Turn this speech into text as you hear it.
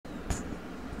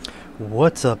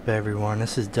What's up everyone,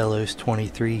 this is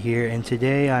Delos23 here, and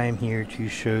today I am here to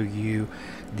show you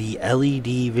the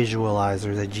LED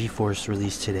visualizer that Geforce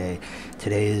released today.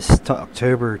 Today is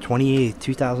October 28th,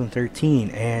 2013,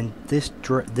 and this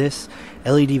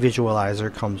LED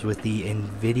visualizer comes with the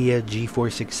NVIDIA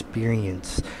Geforce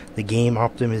Experience, the game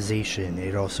optimization.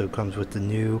 It also comes with the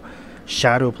new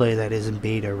Shadow Play that is in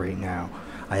beta right now.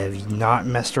 I have not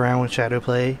messed around with Shadow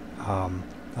Play,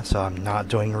 so I'm not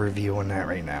doing a review on that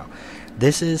right now.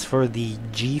 This is for the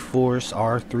Geforce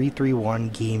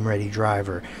R331 Game Ready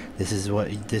driver. This is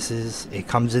what this is. It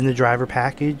comes in the driver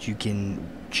package. You can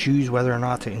choose whether or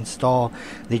not to install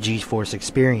the Geforce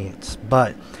Experience,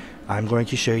 but I'm going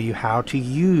to show you how to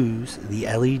use the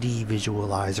LED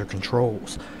visualizer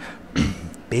controls.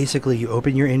 Basically, you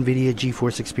open your NVIDIA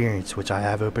Geforce Experience, which I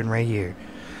have open right here.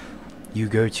 You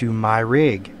go to My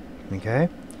Rig, okay?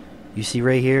 You see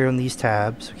right here on these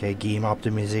tabs, okay, game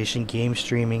optimization, game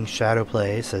streaming, shadow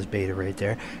play, it says beta right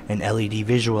there, and LED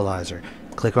visualizer.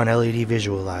 Click on LED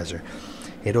visualizer.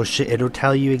 It'll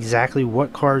tell you exactly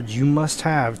what cards you must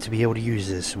have to be able to use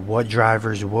this, what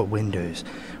drivers, what windows.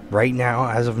 Right now,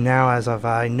 as of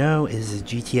I know, is the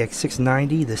GTX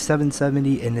 690, the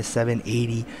 770, and the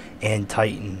 780 and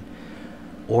Titan,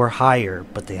 or higher,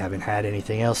 but they haven't had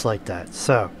anything else like that.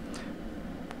 So,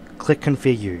 click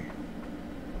configure.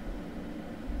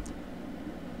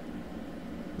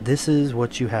 This is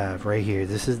what you have right here.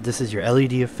 This is your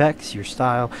LED effects, your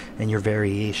style, and your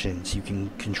variations. You can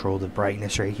control the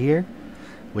brightness right here,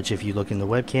 which if you look in the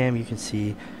webcam, you can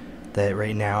see that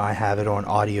right now I have it on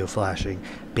audio flashing.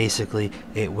 Basically,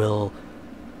 it will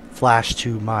flash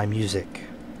to my music.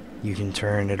 You can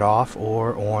turn it off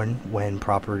or on when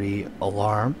property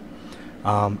alarm.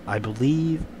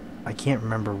 I can't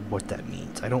remember what that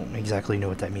means. I don't exactly know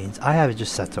what that means. I have it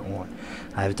just set to on.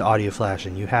 I have it to audio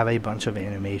flashing. You have a bunch of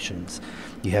animations.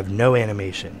 You have no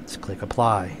animations. Click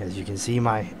apply. As you can see,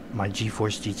 my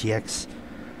GeForce GTX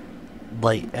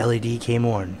light LED came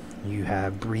on. You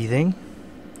have breathing.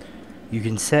 You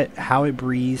can set how it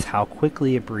breathes, how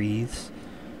quickly it breathes.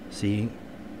 See,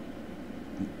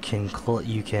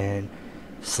 you can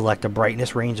select a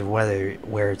brightness range of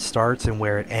where it starts and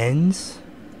where it ends.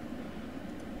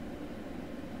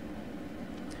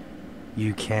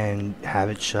 You can have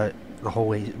it shut the whole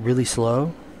way really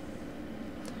slow.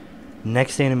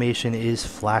 Next animation is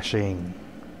flashing.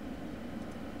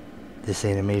 This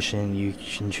animation, you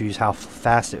can choose how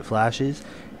fast it flashes,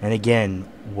 and again,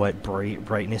 what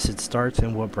brightness it starts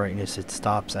and what brightness it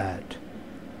stops at.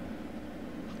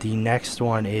 The next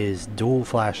one is dual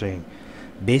flashing.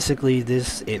 Basically,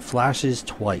 it flashes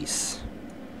twice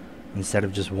instead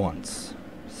of just once.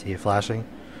 See it flashing?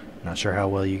 Not sure how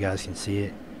well you guys can see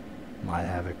it. Might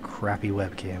have a crappy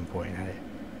webcam pointing at it.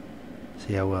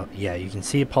 See how well? Yeah, you can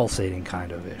see it pulsating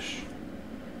kind of ish.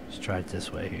 Let's try it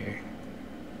this way here.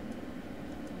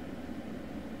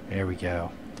 There we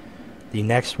go. The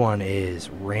next one is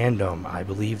random. I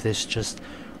believe this just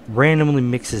randomly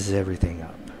mixes everything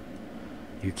up.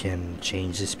 You can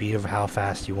change the speed of how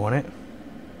fast you want it.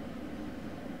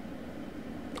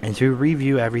 And to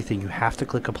review everything, you have to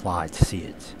click apply to see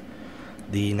it.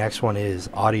 The next one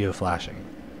is audio flashing.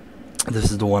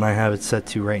 This is the one I have it set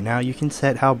to right now. You can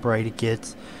set how bright it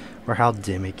gets or how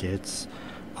dim it gets.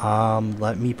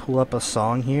 Let me pull up a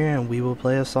song here and we will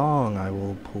play a song. I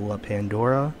will pull up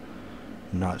Pandora.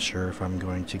 Not sure if I'm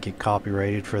going to get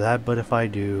copyrighted for that, but if I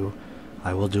do,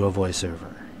 I will do a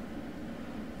voiceover.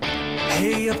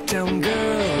 Hey uptown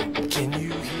girl, can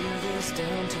you hear this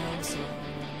downtown song?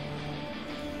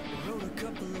 I wrote a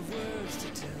couple of words to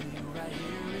tell you right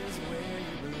here is where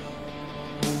you belong.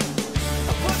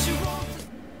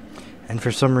 And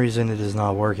for some reason it is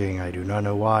not working. I do not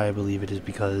know why. I believe it is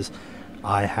because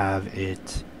I have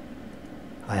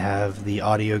the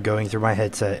audio going through my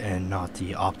headset and not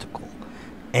the optical.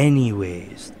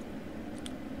 Anyways,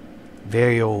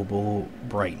 variable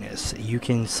brightness. You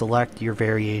can select your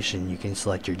variation. You can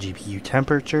select your GPU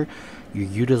temperature, your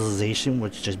utilization,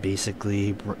 which just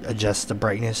basically adjusts the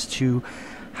brightness to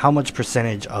how much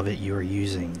percentage of it you are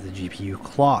using. The GPU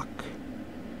clock,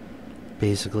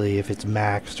 basically if it's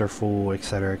maxed or full,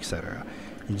 etc., etc.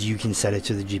 You can set it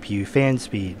to the GPU fan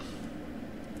speed.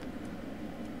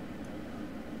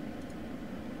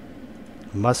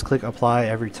 Must click apply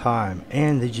every time,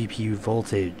 and the GPU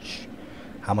voltage,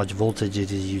 how much voltage it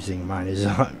is using. Mine is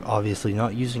obviously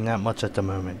not using that much at the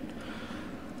moment,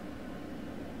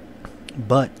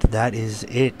 but that is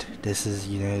it. This is,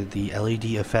 the LED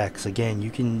effects. Again,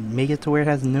 you can make it to where it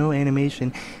has no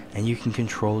animation, and you can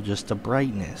control just the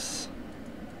brightness.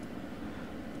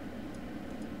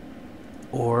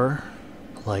 Or,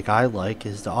 like I like,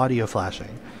 is the audio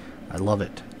flashing. I love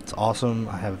it. It's awesome.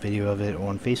 I have a video of it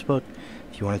on Facebook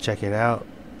if you want to check it out.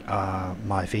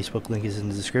 My Facebook link is in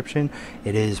the description.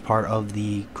 It is part of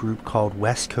the group called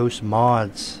West Coast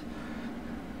Mods.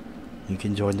 You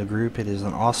can join the group. It is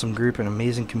an awesome group, an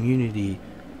amazing community.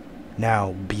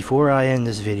 Now, before I end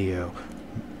this video,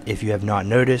 if you have not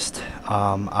noticed,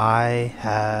 I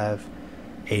have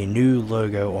a new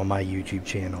logo on my YouTube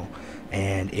channel,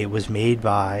 and it was made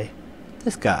by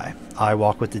this guy. I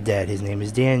Walk with the Dead. His name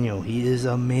is Daniel. He is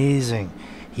amazing.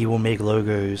 He will make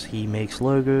logos. He makes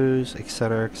logos,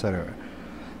 etc., etc.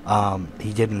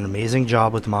 He did an amazing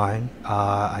job with mine.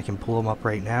 I can pull him up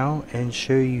right now and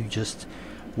show you just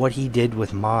what he did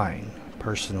with mine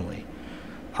personally.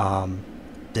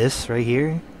 This right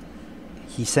here,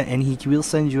 he will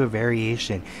send you a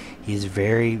variation. He's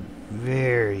very,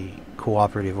 very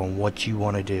cooperative on what you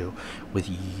want to do with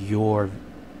your,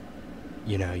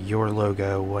 your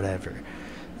logo, whatever.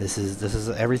 This is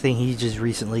everything he just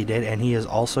recently did, and he is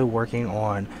also working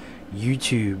on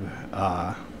YouTube.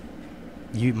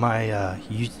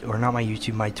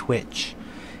 My Twitch.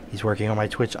 He's working on my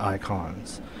Twitch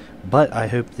icons. But I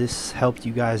hope this helped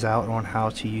you guys out on how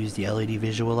to use the LED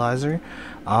visualizer.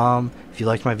 If you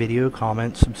liked my video,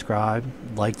 comment, subscribe,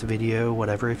 like the video,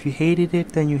 whatever. If you hated it,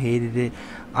 then you hated it.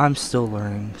 I'm still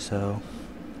learning, so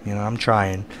I'm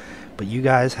trying. But you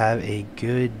guys have a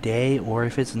good day, or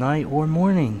if it's night or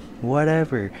morning,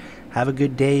 whatever. Have a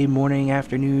good day, morning,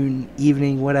 afternoon,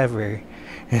 evening, whatever.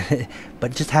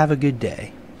 But just have a good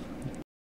day.